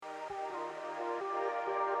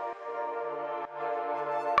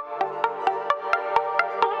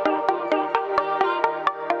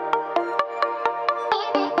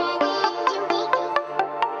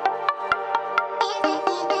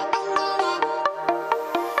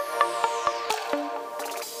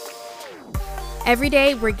Every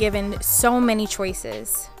day we're given so many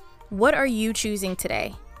choices. What are you choosing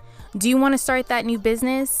today? Do you want to start that new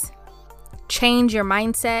business? Change your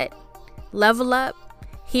mindset? Level up?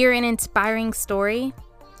 Hear an inspiring story?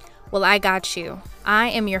 Well, I got you. I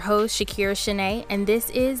am your host, Shakira Shanae, and this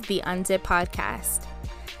is the Unzip Podcast.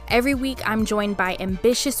 Every week, I'm joined by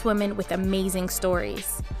ambitious women with amazing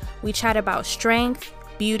stories. We chat about strength,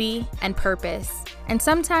 beauty, and purpose. And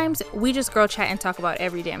sometimes we just girl chat and talk about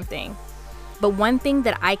every damn thing. But one thing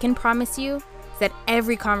that I can promise you is that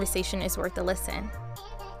every conversation is worth a listen.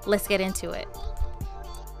 Let's get into it.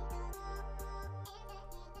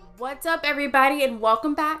 What's up, everybody, and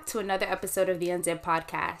welcome back to another episode of the Unzip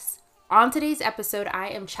Podcast. On today's episode, I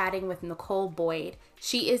am chatting with Nicole Boyd.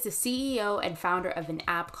 She is the CEO and founder of an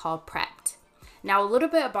app called Prept. Now, a little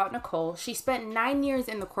bit about Nicole. She spent 9 years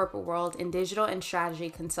in the corporate world in digital and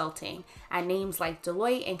strategy consulting at names like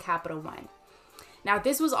Deloitte and Capital One. Now,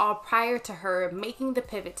 this was all prior to her making the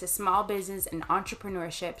pivot to small business and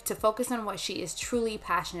entrepreneurship to focus on what she is truly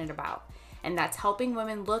passionate about, and that's helping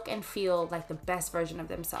women look and feel like the best version of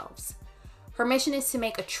themselves. Her mission is to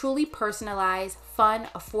make a truly personalized, fun,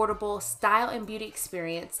 affordable style and beauty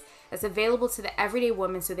experience that's available to the everyday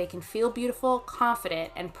woman so they can feel beautiful,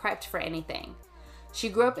 confident, and prepped for anything. She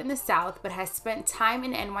grew up in the South but has spent time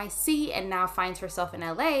in NYC and now finds herself in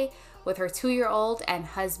LA with her 2-year-old and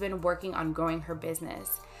husband working on growing her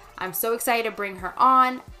business. I'm so excited to bring her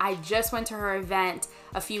on. I just went to her event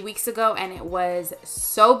a few weeks ago and it was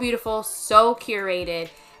so beautiful, so curated.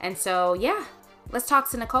 And so, yeah, let's talk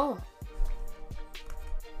to Nicole.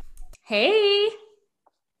 Hey.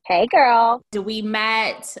 Hey, girl. We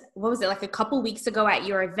met, like a couple weeks ago at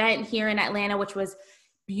your event here in Atlanta, which was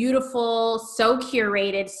beautiful, so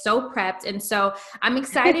curated, so prepped. And so I'm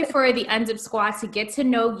excited for the Unzip Squad to get to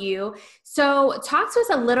know you. So talk to us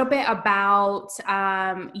a little bit about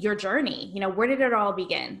your journey. Where did it all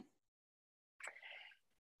begin?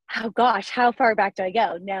 Oh gosh, how far back do I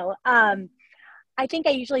go? No, I think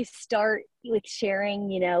I usually start with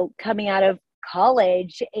sharing, coming out of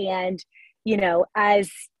college and, as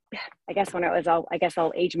I guess when I was, I guess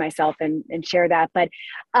I'll age myself and share that. But,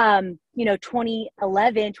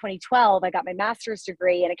 2011, 2012, I got my master's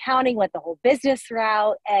degree in accounting, went the whole business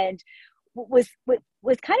route, and was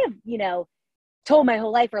kind of, told my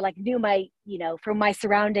whole life, or like knew my, from my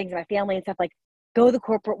surroundings, my family and stuff, like go the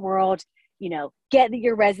corporate world, get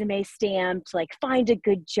your resume stamped, like find a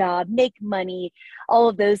good job, make money, all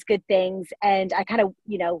of those good things. And I kind of,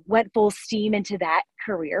 went full steam into that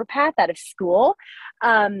career path out of school.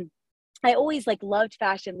 I always like loved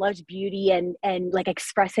fashion, loved beauty and like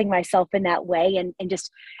expressing myself in that way. And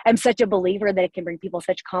just, I'm such a believer that it can bring people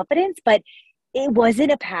such confidence, but it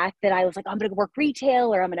wasn't a path that I was like, I'm going to work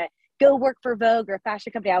retail or I'm going to go work for Vogue or a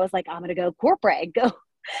fashion company. I was like, I'm going to go corporate, go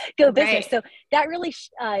business. Right. So that really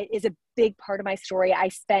is a big part of my story. I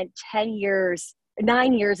spent 9 years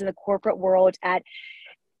in the corporate world at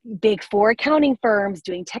big 4 accounting firms,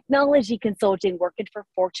 doing technology consulting, working for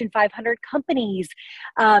Fortune 500 companies,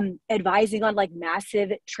 advising on like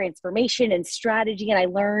massive transformation and strategy. And I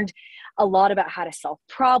learned a lot about how to solve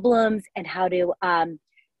problems and how to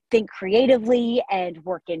think creatively and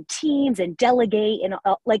work in teams and delegate and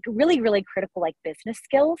like really, really critical like business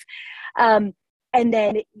skills. And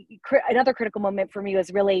then another critical moment for me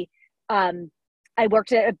was really, I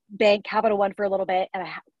worked at a bank, Capital One, for a little bit, and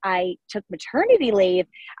I took maternity leave.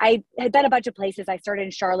 I had been a bunch of places. I started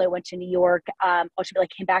in Charlotte, went to New York, ultimately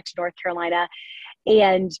came back to North Carolina.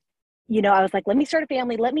 And, I was like, let me start a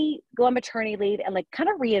family. Let me go on maternity leave and like kind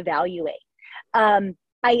of reevaluate.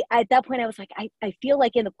 At that point, I was like, I feel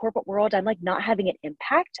like in the corporate world, I'm like not having an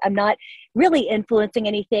impact. I'm not really influencing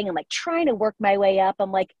anything. I'm like trying to work my way up.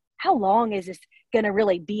 I'm like, how long is this going to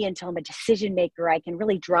really be until I'm a decision maker? I can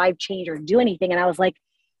really drive change or do anything. And I was like,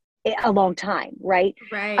 a long time. Right.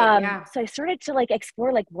 Right. Yeah. So I started to like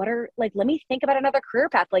explore, like, let me think about another career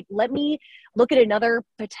path. Like, let me look at another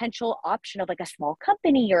potential option of like a small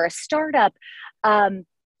company or a startup.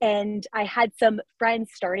 And I had some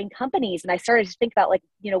friends starting companies and I started to think about like,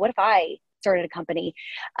 what if I started a company?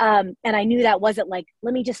 And I knew that wasn't like,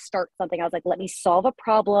 let me just start something. I was like, let me solve a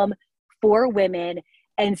problem for women.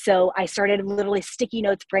 And so I started literally sticky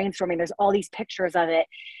notes brainstorming. There's all these pictures of it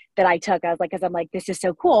that I took. I was like, because I'm like, this is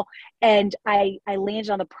so cool. And I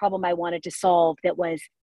landed on the problem I wanted to solve, that was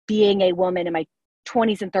being a woman in my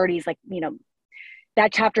 20s and 30s, like,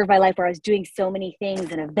 that chapter of my life where I was doing so many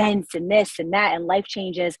things and events and this and that and life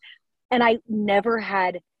changes. And I never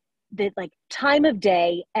had the like time of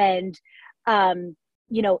day and,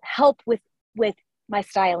 help with my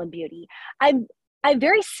style and beauty. I'm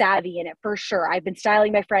very savvy in it for sure. I've been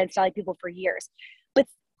styling my friends, styling people for years, but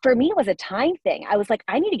for me, it was a time thing. I was like,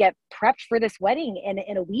 I need to get prepped for this wedding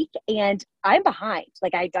in a week, and I'm behind.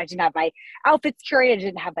 Like I didn't have my outfits curated, I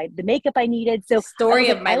didn't have the makeup I needed. So I was Story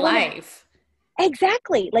like, of my I want to. life.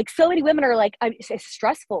 Exactly. Like so many women are like, it's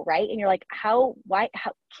stressful, right? And you're like,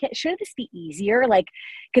 shouldn't this be easier? Like,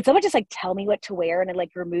 could someone just like tell me what to wear and then like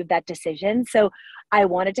remove that decision? So I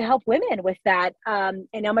wanted to help women with that. And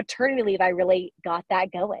on maternity leave, I really got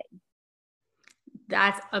that going.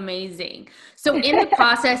 That's amazing. So in the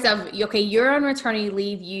process of, okay, you're on maternity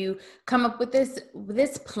leave, you come up with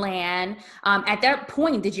this plan. At that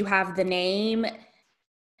point, did you have the name?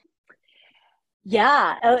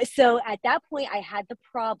 Yeah. So at that point, I had the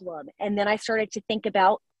problem. And then I started to think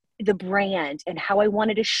about the brand and how I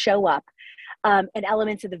wanted to show up, and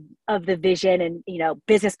elements of the vision and,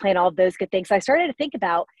 business plan, all of those good things. So I started to think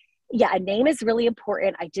about, yeah, a name is really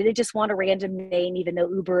important. I didn't just want a random name, even though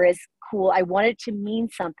Uber is cool. I wanted to mean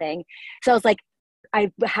something. So I was like, I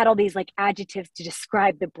had all these like adjectives to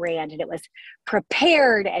describe the brand, and it was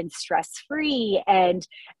prepared and stress-free, and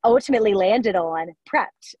ultimately landed on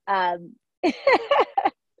Prept.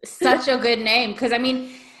 Such a good name. Because I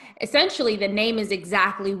mean, essentially the name is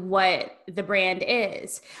exactly what the brand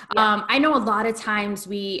is. Yeah, I know a lot of times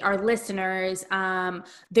our listeners,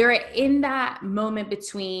 they're in that moment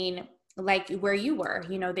between like where you were,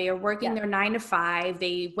 they are working yeah, their 9 to 5,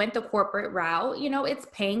 they went the corporate route, it's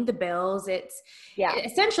paying the bills. It's yeah,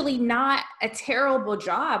 essentially not a terrible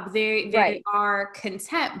job. They right, are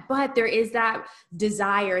content, but there is that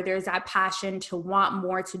desire, there's that passion to want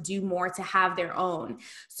more, to do more, to have their own.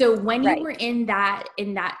 So when you right. were in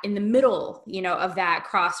the middle, of that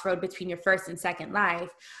crossroad between your first and second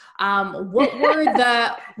life, what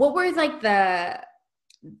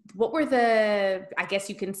were the, I guess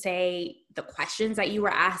you can say, the questions that you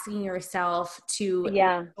were asking yourself to make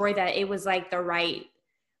Yeah. sure that it was like the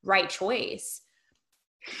right choice?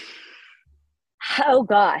 Oh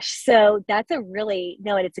gosh. So that's and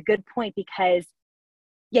it's a good point because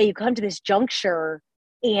yeah, you come to this juncture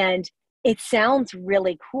and it sounds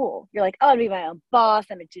really cool. You're like, oh, I'm gonna be my own boss.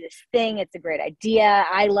 I'm gonna do this thing. It's a great idea.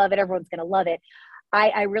 I love it. Everyone's gonna love it.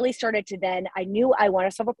 I really started to then, I knew I want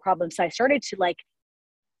to solve a problem. So I started to like,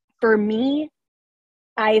 for me,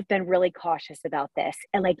 I've been really cautious about this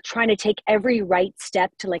and like trying to take every right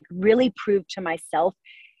step to like really prove to myself,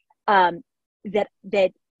 um, that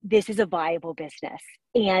this is a viable business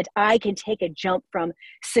and I can take a jump from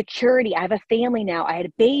security. I have a family now. I had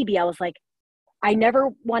a baby. I was like, I never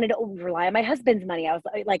wanted to rely on my husband's money. I was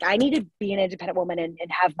like, I need to be an independent woman and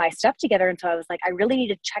have my stuff together. And so I was like, I really need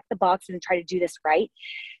to check the boxes and try to do this right.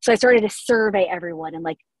 So I started to survey everyone and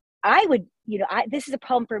like, I would, this is a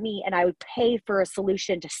problem for me and I would pay for a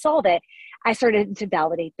solution to solve it. I started to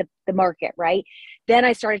validate the market, right? Then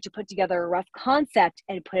I started to put together a rough concept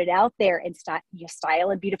and put it out there and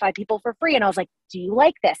style and beautify people for free. And I was like, do you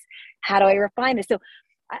like this? How do I refine this? So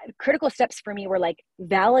critical steps for me were like,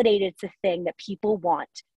 validate it's a thing that people want,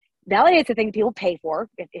 validate it's a thing that people pay for,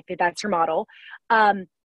 if that's your model.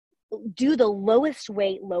 Do the lowest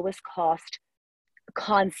weight, lowest cost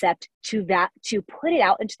concept to put it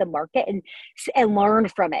out into the market and learn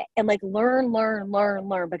from it and like learn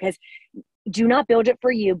because do not build it for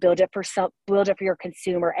you, build it for your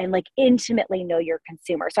consumer and like intimately know your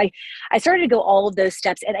consumer. So I started to go all of those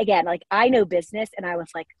steps. And again, like I know business and I was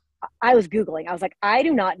like, I was Googling. I was like, I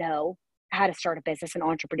do not know how to start a business and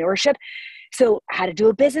entrepreneurship. So how to do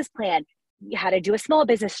a business plan, how to do a small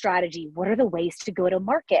business strategy. What are the ways to go to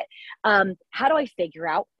market? How do I figure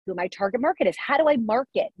out who my target market is? How do I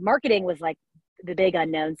market? Marketing was like the big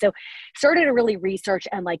unknown. So started to really research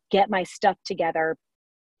and like get my stuff together.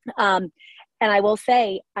 And I will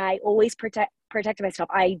say, I always protected myself.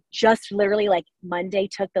 I just literally like Monday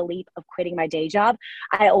took the leap of quitting my day job.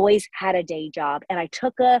 I always had a day job and I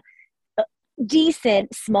took a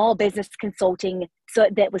decent small business consulting so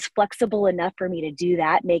that was flexible enough for me to do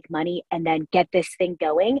that, make money, and then get this thing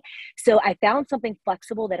going. So I found something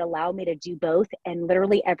flexible that allowed me to do both, and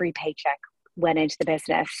literally every paycheck went into the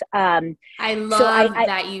business. I So love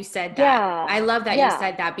that you said that. yeah, I love that you yeah,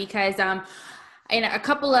 said that because in a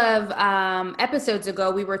couple of episodes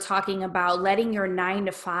ago, we were talking about letting your 9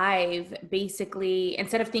 to 5 basically,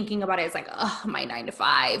 instead of thinking about it as like, oh, my 9 to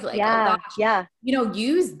 5, like, oh gosh, yeah, yeah,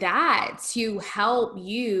 use that to help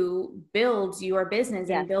you build your business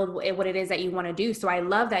and yes, build what it is that you want to do. So I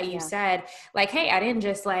love that you yeah, said, like, hey, I didn't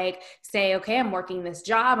just like say, okay, I'm working this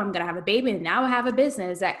job, I'm going to have a baby, and now I have a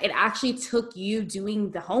business. That it actually took you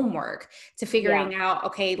doing the homework to yeah, figuring out,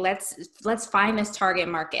 okay, let's find this target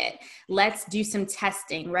market. Let's do some some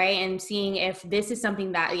testing, right? And seeing if this is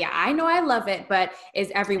something that, yeah, I know I love it, but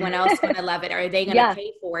is everyone else going to love it? Are they going to Yeah.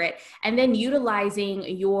 pay for it? And then utilizing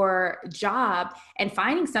your job and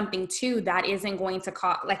finding something too that isn't going to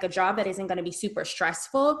cost, like a job that isn't going to be super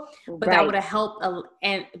stressful, but that Right. would help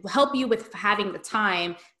and help you with having the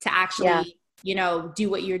time to Yeah. actually, do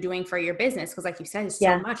what you're doing for your business. Cause like you said, it's so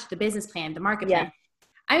Yeah. much, the business plan, the market Yeah. plan.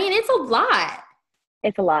 I mean, it's a lot.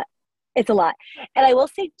 It's a lot. It's a lot. And I will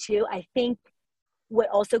say too, I think what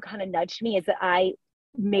also kind of nudged me is that I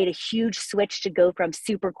made a huge switch to go from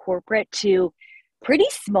super corporate to pretty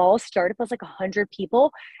small startup. It was like 100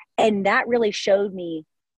 people. And that really showed me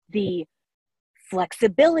the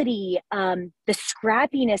flexibility, the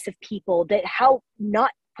scrappiness of people, that how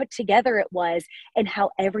not put together it was, and how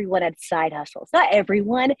everyone had side hustles. Not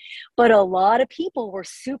everyone, but a lot of people were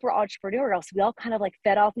super entrepreneurial. So we all kind of like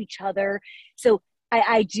fed off each other. So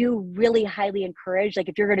I do really highly encourage, like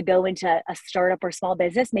if you're going to go into a startup or small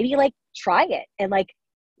business, maybe like try it and like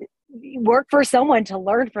work for someone to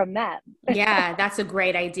learn from them. Yeah, that's a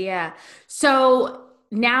great idea. So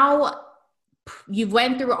now you've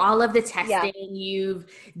went through all of the Yeah. testing, you've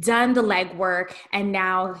done the legwork, and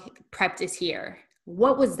now Prept is here.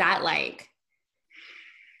 What was that like?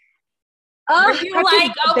 Were you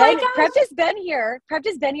like, oh my Prept gosh? has been here. Prept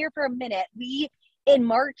has been here for a minute. We in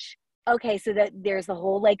March. Okay, so that there's the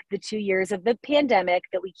whole like the 2 years of the pandemic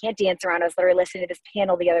that we can't dance around. I was literally listening to this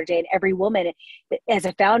panel the other day, and every woman as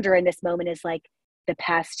a founder in this moment is like the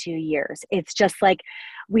past 2 years. It's just like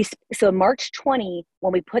so March 20,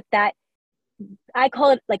 when we put that, I call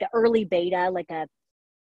it like an early beta, like a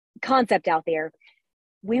concept out there.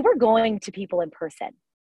 We were going to people in person.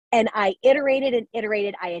 And I iterated and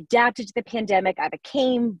iterated. I adapted to the pandemic. I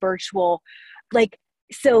became virtual. Like,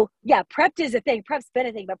 so yeah, Prept is a thing. Prep's been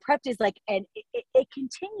a thing, but Prept is like, and it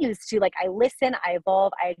continues to like, I listen, I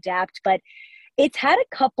evolve, I adapt, but it's had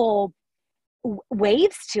a couple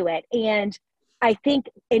waves to it. And I think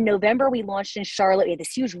in November, we launched in Charlotte. We had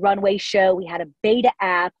this huge runway show. We had a beta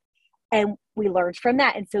app and we learned from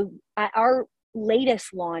that. And so our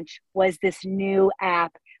latest launch was this new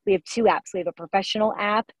app. We have two apps. We have a professional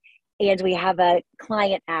app and we have a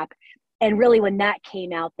client app. And really when that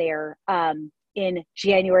came out there in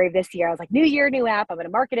January of this year, I was like, new year, new app. I'm going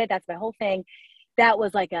to market it. That's my whole thing. That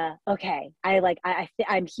was like okay,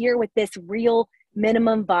 I'm here with this real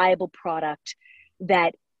minimum viable product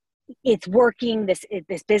that it's working. This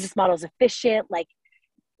business model is efficient. Like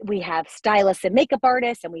we have stylists and makeup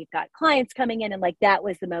artists and we've got clients coming in. And like, that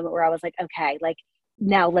was the moment where I was like, okay, like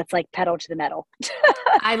now let's like pedal to the metal.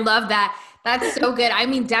 I love that. That's so good. I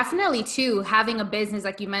mean, definitely too, having a business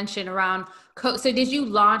like you mentioned around so did you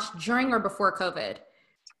launch during or before COVID?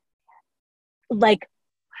 Like,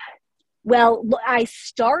 well, I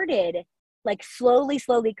started like slowly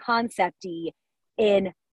concepty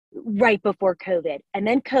in right before COVID, and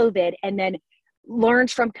then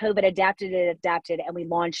learned from COVID, adapted, and we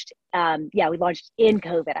launched. We launched in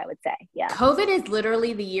COVID, I would say. Yeah. COVID is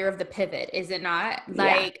literally the year of the pivot, is it not? Yeah.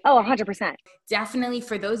 Like, Oh, 100%. definitely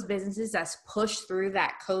for those businesses that's pushed through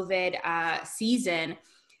that COVID season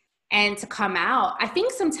and to come out, I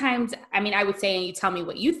think sometimes, I mean, I would say, and you tell me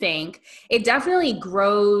what you think, it definitely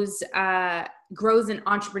grows an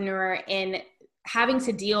entrepreneur in having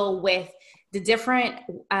to deal with the different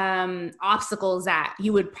obstacles that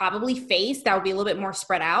you would probably face that would be a little bit more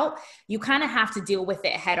spread out. You kind of have to deal with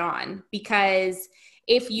it head on, because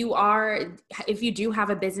if you do have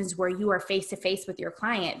a business where you are face to face with your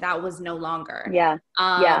client, that was no longer. Yeah.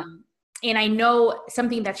 Yeah. And I know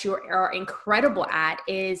something that you are incredible at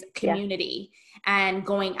is Yeah. community and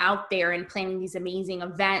going out there and planning these amazing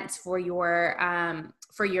events for your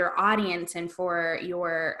audience and for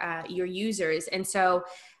your users. And so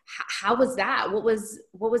how was that? What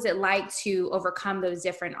was it like to overcome those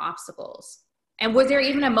different obstacles? And was there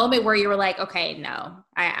even a moment where you were like, okay, no,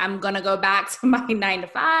 I'm going to go back to my 9 to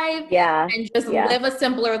 5 Yeah. and just Yeah. live a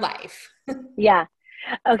simpler life? Yeah.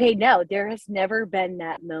 Okay, no, there has never been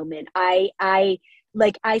that moment. I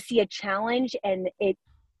see a challenge and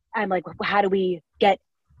I'm like, how do we get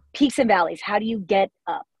peaks and valleys? How do you get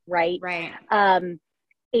up? Right. Right.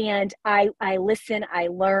 And I listen, I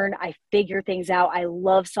learn, I figure things out. I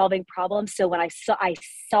love solving problems. So when I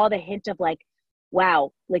saw the hint of like,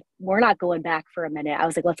 wow, like we're not going back for a minute. I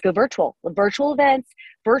was like, let's go virtual events,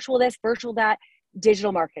 virtual this, virtual that,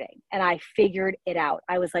 digital marketing. And I figured it out.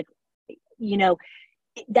 I was like,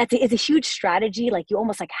 it's a huge strategy. Like you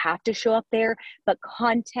almost like have to show up there, but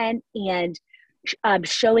content and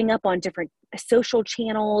showing up on different social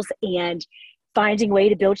channels and finding a way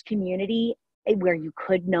to build community where you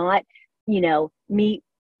could not, meet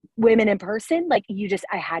women in person, like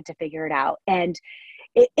I had to figure it out. And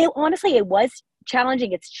it honestly, it was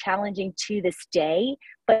challenging. It's challenging to this day,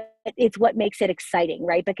 but it's what makes it exciting,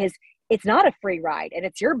 right? Because it's not a free ride and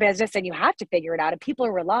it's your business and you have to figure it out and people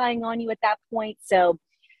are relying on you at that point. So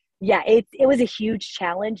yeah, it was a huge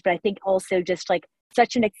challenge, but I think also just like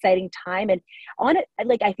such an exciting time. And on it,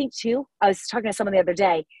 like, I think too, I was talking to someone the other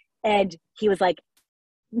day and he was like,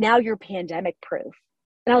 now you're pandemic proof.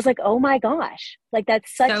 And I was like, oh my gosh, like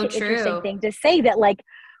that's such So an interesting true. thing to say, that like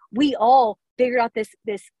we all figured out this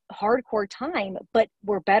hardcore time, but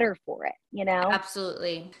we're better for it, you know?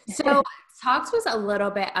 Absolutely. So talk to us a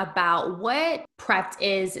little bit about what Prept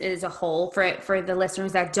is as a whole for the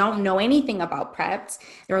listeners that don't know anything about Prept.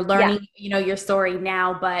 They're Yeah. learning, your story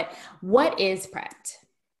now, but what is Prept?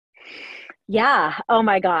 Yeah. Oh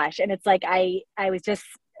my gosh. And it's like, I was just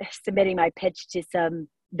submitting my pitch to some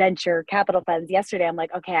venture capital funds yesterday. I'm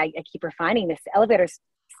like, okay, I keep refining this elevator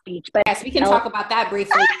speech, but Yes, we can talk about that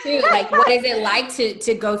briefly too. Like, what is it like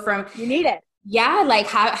to go from, you need it. yeah, like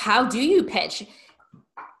how do you pitch?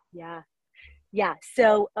 Yeah. Yeah.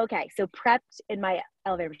 So, okay. So prepped in my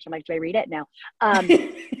elevator pitch. I'm like, do I read it? No. Um,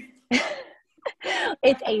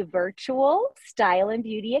 it's a virtual style and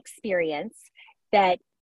beauty experience that,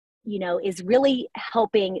 is really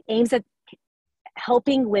aims at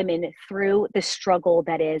helping women through the struggle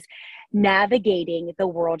that is navigating the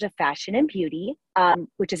world of fashion and beauty,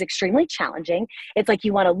 which is extremely challenging. It's like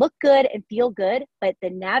you want to look good and feel good, but the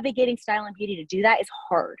navigating style and beauty to do that is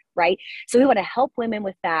hard, right? So we want to help women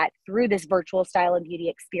with that through this virtual style and beauty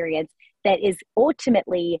experience that is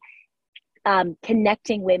ultimately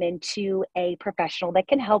connecting women to a professional that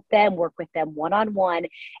can help them, work with them one-on-one,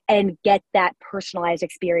 and get that personalized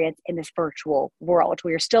experience in this virtual world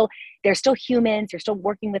where they're still humans, you're still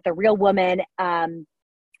working with a real woman, and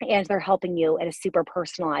they're helping you in a super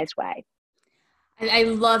personalized way. I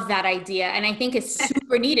love that idea. And I think it's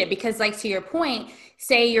super needed because, like, to your point,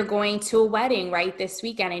 say you're going to a wedding right this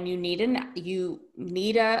weekend and you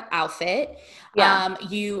need a outfit. Yeah.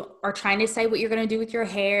 You are trying to decide what you're going to do with your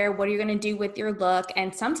hair, what are you going to do with your look.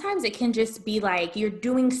 And sometimes it can just be like you're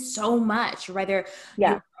doing so much, whether you're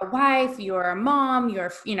Yeah. a wife, you're a mom,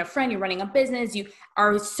 you're friend, you're running a business, you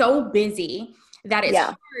are so busy that it's Yeah.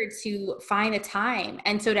 hard to find the time.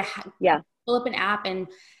 And so to Yeah. pull up an app and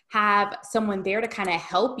have someone there to kind of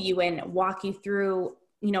help you and walk you through,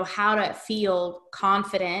 how to feel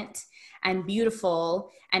confident and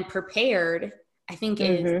beautiful and prepared, I think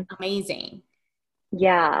is Mm-hmm. amazing.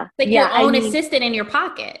 Yeah. Like Yeah. your I own mean, assistant in your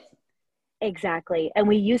pocket. exactly. And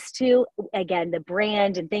we used to, again, the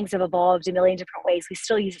brand and things have evolved a million different ways. We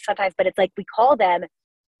still use it sometimes, but it's like we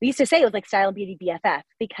used to say it was like style and beauty BFF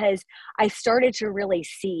because I started to really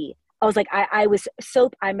see. I was like,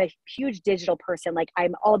 I'm a huge digital person. Like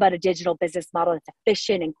I'm all about a digital business model that's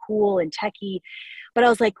efficient and cool and techy. But I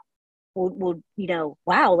was like, well,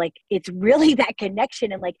 wow, like it's really that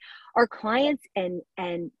connection. And like our clients and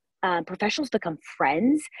professionals become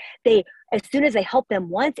friends. As soon as I help them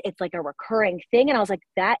once, it's like a recurring thing. And I was like,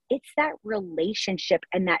 it's that relationship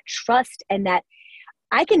and that trust and that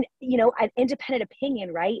I can, an independent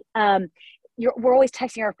opinion, right? We're always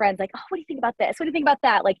texting our friends like, oh, what do you think about this? What do you think about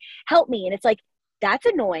that? Like, help me. And it's like, that's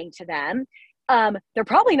annoying to them. They're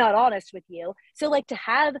probably not honest with you. So like to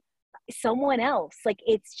have someone else, like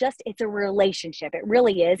it's a relationship. It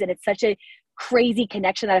really is. And it's such a crazy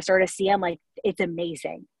connection that I started to see. I'm like, it's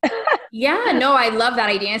amazing. Yeah, no, I love that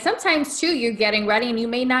idea. And sometimes too, you're getting ready and you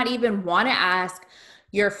may not even want to ask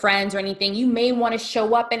your friends or anything. You may want to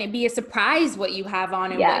show up and it be a surprise what you have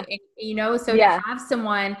on and Yeah. so to Yeah. have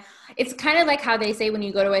someone, it's kind of like how they say when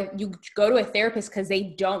you go to a therapist because they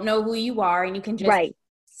don't know who you are and you can just Right.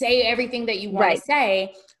 say everything that you want to Right.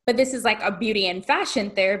 say. But this is like a beauty and fashion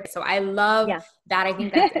therapy. So I love Yeah. that. I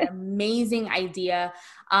think that's an amazing idea.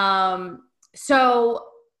 So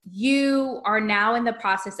you are now in the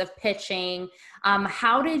process of pitching.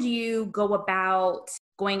 How did you go about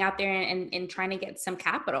going out there and trying to get some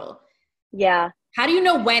capital? Yeah. How do you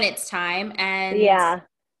know when it's time Yeah.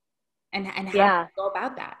 and how do Yeah. you go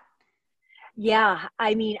about that? Yeah.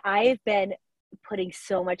 I mean, I've been putting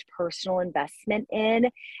so much personal investment in,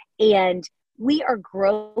 and we are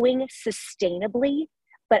growing sustainably,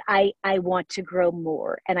 but I want to grow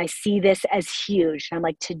more. And I see this as huge. I'm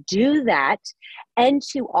like, to do that and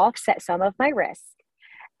to offset some of my risk,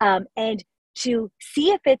 and to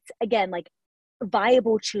see if it's, again, like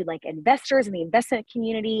viable to like investors in the investment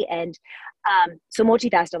community. And so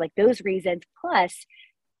multifaceted, like those reasons. Plus,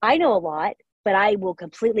 I know a lot, but I will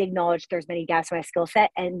completely acknowledge there's many gaps in my skill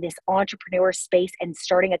set, and this entrepreneur space and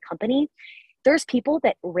starting a company there's people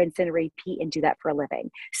that rinse and repeat and do that for a living.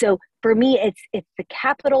 So for me, it's the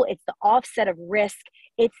capital, it's the offset of risk,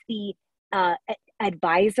 it's the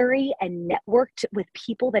advisory and networked with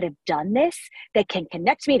people that have done this, that can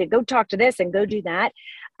connect me to go talk to this and go do that.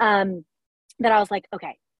 That I was like,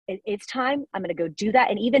 okay, it's time. I'm going to go do that.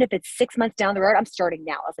 And even if it's 6 months down the road, I'm starting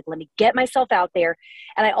now. I was like, let me get myself out there.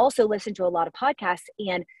 And I also listened to a lot of podcasts,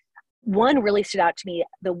 and one really stood out to me.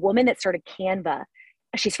 The woman that started Canva,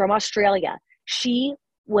 she's from Australia. She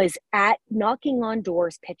was at knocking on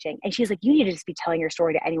doors pitching. And she's like, you need to just be telling your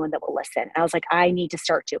story to anyone that will listen. And I was like, I need to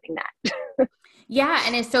start doing that. Yeah.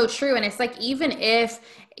 And it's so true. And it's like, even if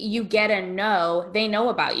you get a no, they know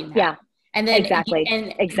about you now. Yeah. And then,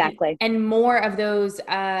 exactly. And more of those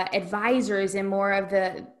advisors and more of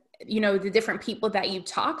the, the different people that you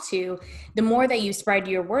talk to, the more that you spread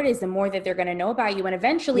your word is the more that they're going to know about you. And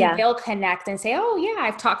eventually they'll connect and say, oh yeah,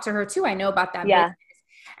 I've talked to her too. I know about that business.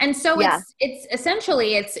 And so it's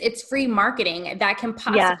essentially, it's free marketing that can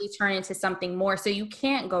possibly turn into something more. So you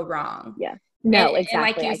can't go wrong. Yeah. No, exactly. And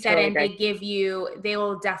like you said, totally they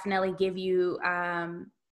will definitely give you,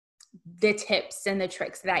 the tips and the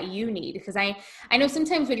tricks that you need. Because I know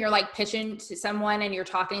sometimes when you're like pitching to someone and you're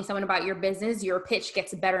talking to someone about your business, your pitch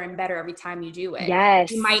gets better and better every time you do it.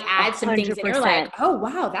 Yes. You might add 100%. Some things and you're like, oh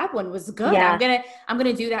wow, that one was good. Yeah. I'm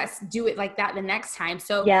gonna do it like that the next time.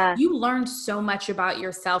 So you learn so much about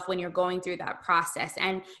yourself when you're going through that process,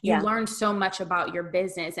 and you learn so much about your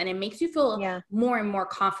business, and it makes you feel more and more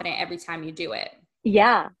confident every time you do it.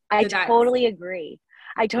 Yeah, I totally agree.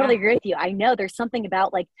 I totally agree with you. I know there's something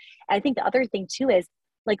about, like, I think the other thing too is,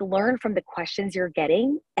 like, learn from the questions you're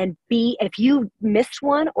getting, and if you missed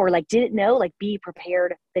one or like didn't know, like, be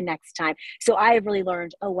prepared the next time. So I have really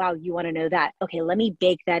learned, oh wow, you want to know that? Okay, let me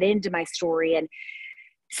bake that into my story. And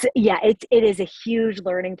so, it is a huge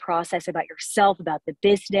learning process about yourself, about the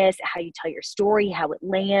business, how you tell your story, how it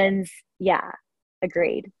lands. Yeah,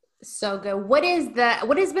 agreed. So good. What has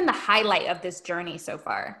been the highlight of this journey so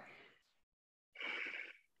far?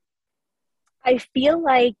 I feel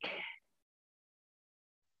like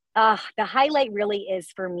the highlight really is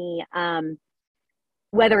for me,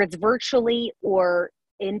 whether it's virtually or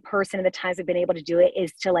in person, the times I've been able to do it,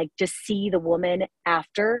 is to, like, just see the woman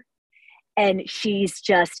after. And she's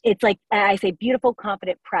just, it's like, I say, beautiful,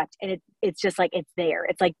 confident, prepped. And it's just like, it's there.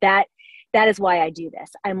 It's like that is why I do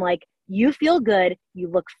this. I'm like, you feel good. You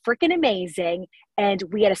look freaking amazing. And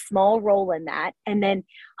we had a small role in that. And then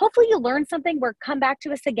hopefully you learn something, where come back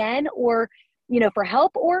to us again, or, for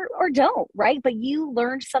help, or don't, right? But you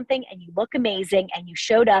learned something, and you look amazing, and you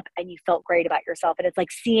showed up, and you felt great about yourself. And it's like,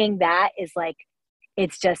 seeing that is like,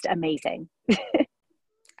 it's just amazing.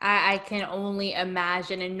 I can only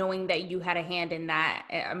imagine, and knowing that you had a hand in that,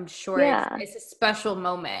 I'm sure it's a special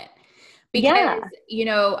moment. Because,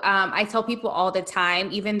 I tell people all the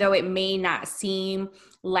time, even though it may not seem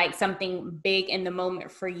like something big in the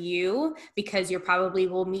moment for you, because you probably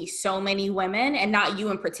will meet so many women, and not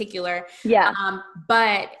you in particular. Yeah.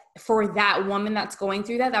 But for that woman that's going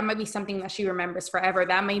through that might be something that she remembers forever.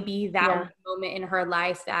 That may be that moment in her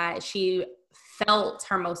life that she felt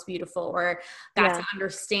her most beautiful, or got to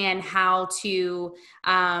understand how to,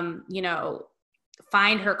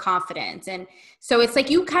 find her confidence. And so it's like,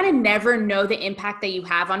 you kind of never know the impact that you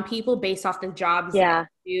have on people based off the jobs that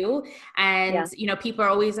you do. And, people are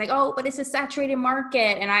always like, oh, but it's a saturated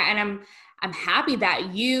market. And I'm happy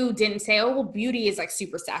that you didn't say, oh, well, beauty is like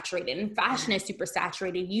super saturated and fashion is super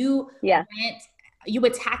saturated. You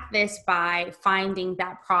attack this by finding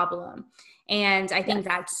that problem. And I think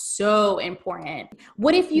that's so important.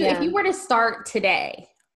 What if you were to start today,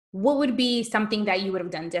 what would be something that you would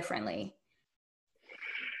have done differently?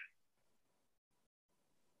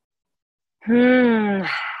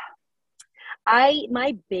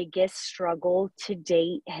 My biggest struggle to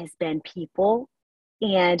date has been people,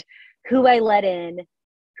 and who I let in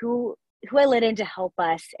to help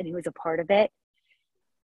us, and who was a part of it.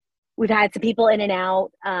 We've had some people in and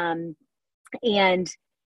out, and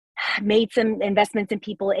made some investments in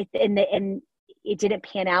people, and it didn't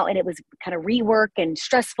pan out, and it was kind of rework and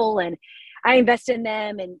stressful, and I invest in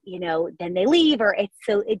them, and then they leave,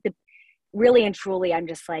 really and truly, I'm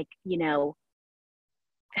just like,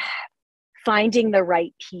 finding the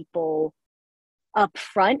right people up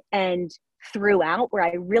front and throughout, where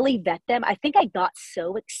I really vet them. I think I got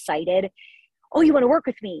so excited. Oh, you want to work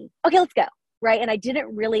with me? Okay, let's go. Right. And I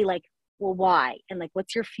didn't really like, well, why? And like,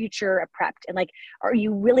 what's your future at Prept? And like, do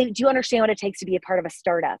you understand what it takes to be a part of a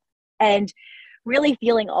startup? And really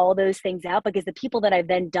feeling all those things out, because the people that I've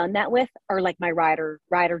then done that with are like my ride or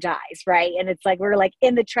dies. Right. And it's like, we're like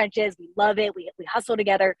in the trenches. We love it. We hustle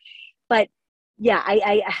together. But yeah,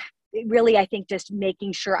 really, I think just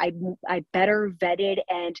making sure I better vetted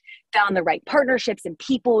and found the right partnerships and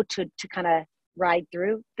people to kind of ride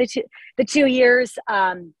through the 2 years.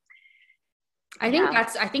 I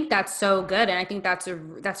think that's so good, and I think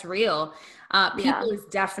that's real. Yeah, People is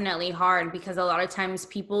definitely hard because a lot of times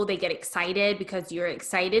people, they get excited because you're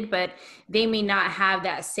excited, but they may not have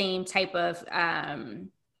that same type of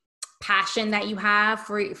passion that you have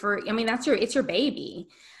for. I mean, it's your baby.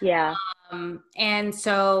 yeah, And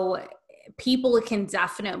so people can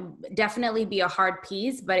definitely be a hard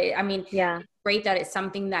piece, but I mean, yeah, it's great that it's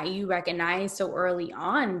something that you recognize so early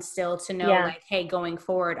on still to know yeah, like, hey, going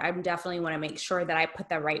forward, I definitely want to make sure that I put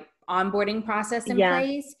the right onboarding process in yeah,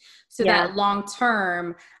 place so yeah. that long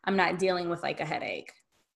term, I'm not dealing with like a headache.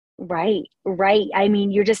 Right, right. I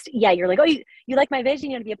mean, you're just, yeah, you're like, oh, you like my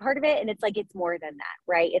vision, you want to be a part of it. And it's like, it's more than that,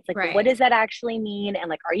 right? It's like, well, what Right. does that actually mean? And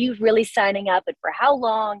like, are you really signing up and for how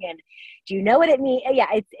long? And do you know what it means? Yeah,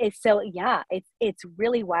 it's so, yeah, it's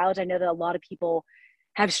really wild. I know that a lot of people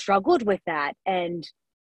have struggled with that. And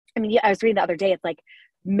I mean, yeah, I was reading the other day, it's like,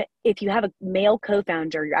 if you have a male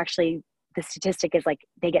co-founder, you're actually, the statistic is like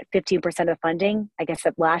they get 15% of the funding, I guess,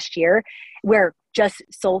 of last year, where just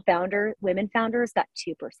sole founder, women founders got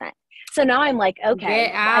 2%. So now I'm like, Get okay.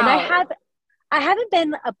 And out. I haven't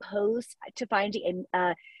been opposed to finding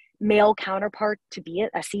a male counterpart to be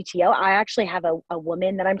a CTO. I actually have a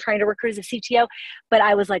woman that I'm trying to recruit as a CTO, but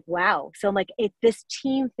I was like, wow. So I'm like, this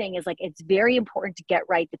team thing is like, it's very important to get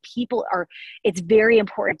right. It's very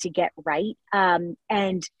important to get right.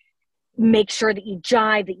 And make sure that you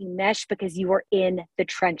jive, that you mesh because you are in the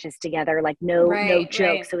trenches together. Like no Right, joke.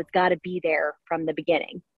 right. So it's got to be there from the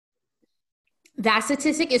beginning. That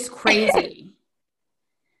statistic is crazy.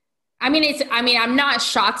 I mean, I'm not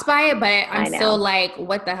shocked by it, but I'm I still know. like,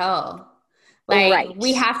 what the hell? Like, Right.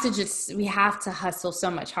 we have to hustle so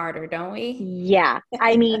much harder, don't we? Yeah.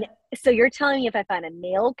 I mean, so you're telling me if I find a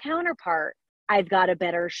male counterpart, I've got a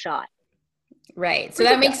better shot. Right. So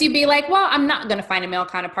that makes Ridiculous. you be like, well, I'm not going to find a male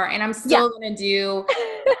counterpart and Yeah. I'm still going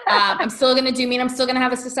to do me and I'm still going to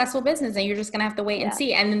have a successful business and you're just going to have to wait and Yeah.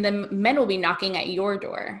 see. And then the men will be knocking at your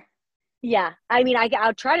door. Yeah. I mean,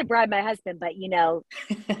 I'll try to bribe my husband, but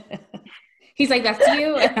He's like, that's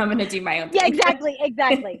you. And I'm going to do my own yeah, thing. exactly.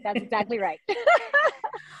 Exactly. That's exactly right.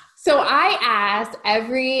 So I asked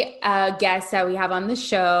every guest that we have on the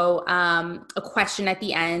show a question at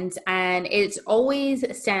the end, and it always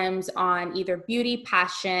stems on either beauty,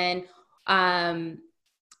 passion, um,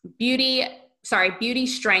 beauty, beauty,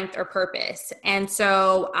 strength, or purpose. And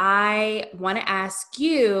so I want to ask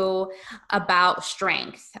you about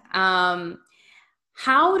strength.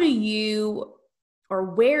 How do you or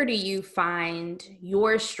where do you find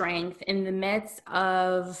your strength in the midst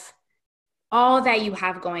of all that you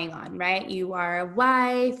have going on, right? You are a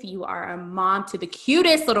wife, you are a mom to the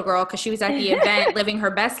cutest little girl because she was at the event living her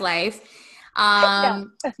best life. Yeah.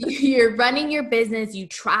 You're running your business, you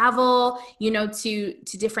travel, to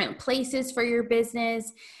different places for your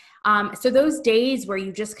business. So those days where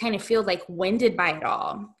you just kind of feel like winded by it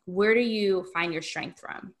all, where do you find your strength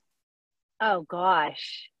from? Oh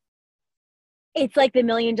gosh. It's like the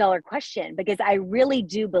 $1,000,000 question because I really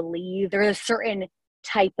do believe there's a certain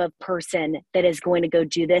type of person that is going to go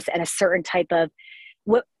do this and a certain type of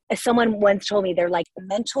what someone once told me, they're like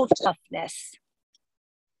mental toughness.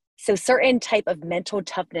 So certain type of mental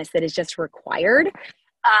toughness that is just required.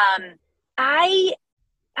 Um, I,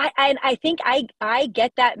 I think I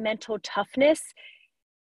get that mental toughness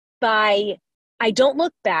by, I don't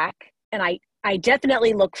look back and I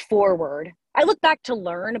definitely look forward. I look back to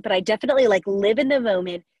learn, but I definitely like live in the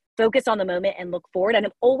moment, focus on the moment and look forward. And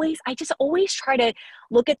I just always try to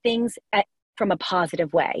look at things from a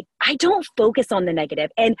positive way. I don't focus on the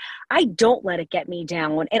negative and I don't let it get me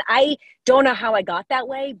down. And I don't know how I got that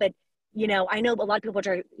way, but I know a lot of people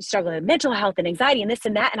are struggling with mental health and anxiety and this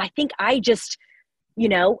and that. And I think I just,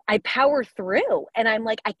 I power through and I'm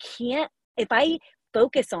like, I can't, if I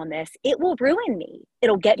focus on this, it will ruin me.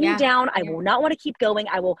 It'll get me Yeah. down. I will not want to keep going.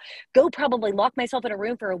 I will go probably lock myself in a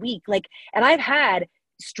room for a week. Like, and I've had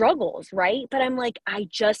struggles, right? But I'm like, I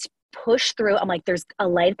just push through. I'm like, there's a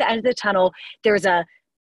light at the end of the tunnel. There's a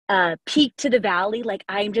peak to the valley. Like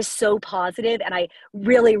I'm just so positive and I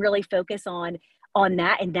really, really focus on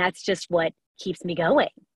that. And that's just what keeps me going.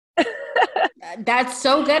 That's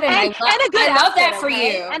so good. And And a good I love outfit, that for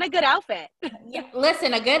okay? you. And a good outfit. Yeah,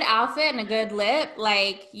 listen, a good outfit and a good lip,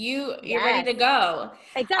 like you're ready Yes, to go.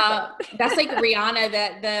 exactly. That's like Rihanna,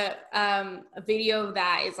 that the video of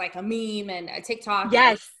that is like a meme and a TikTok and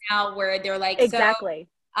everything Yes, now where they're like, so exactly.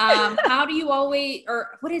 how do you always,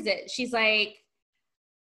 or what is it? She's like,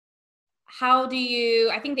 how do you,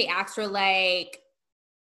 I think they asked her like,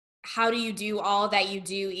 how do you do all that you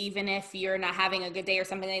do, even if you're not having a good day or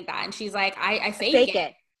something like that? And she's like, I fake Fake it.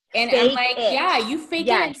 it. And I'm Fake like, it. yeah, you fake it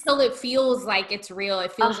Yes. until it feels like it's real.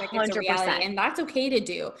 It feels like it's a reality. 100%. And that's okay to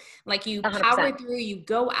do. Like you power 100%. through, you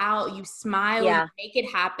go out, you smile, you Yeah. make it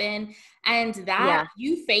happen. And that Yeah.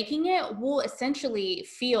 you faking it will essentially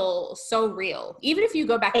feel so real. Even if you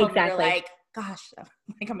go back home and you're Exactly. like, gosh,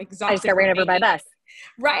 like I'm I just exhausted got from ran over by a faking it. bus.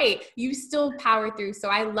 Right. You still power through. So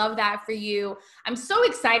I love that for you. I'm so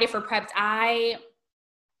excited for Prepped.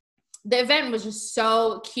 The event was just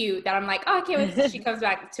so cute that I'm like, oh, I can't wait till she comes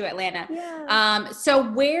back to Atlanta. Yeah. So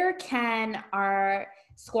where can our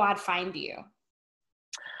squad find you?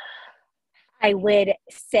 I would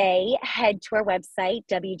say head to our website,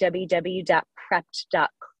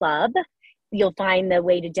 www.prept.club. You'll find the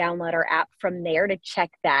way to download our app from there to check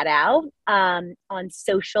that out. On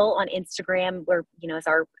social, on Instagram, where, is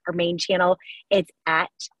our main channel. It's at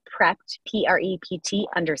Prept,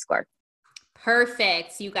 Prept _.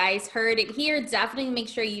 Perfect. You guys heard it here. Definitely make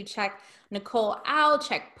sure you check Nicole out,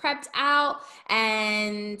 check Prepped out,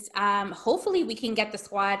 and hopefully we can get the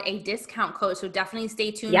squad a discount code. So definitely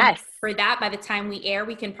stay tuned Yes. for that. By the time we air,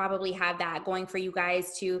 we can probably have that going for you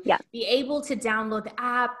guys to Yeah. be able to download the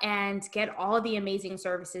app and get all the amazing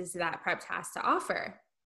services that Prepped has to offer.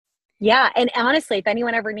 Yeah. And honestly, if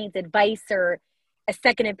anyone ever needs advice or a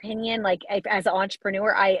second opinion, like as an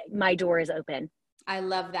entrepreneur, my door is open. I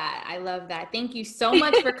love that. I love that. Thank you so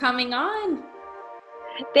much for coming on.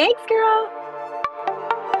 Thanks, girl.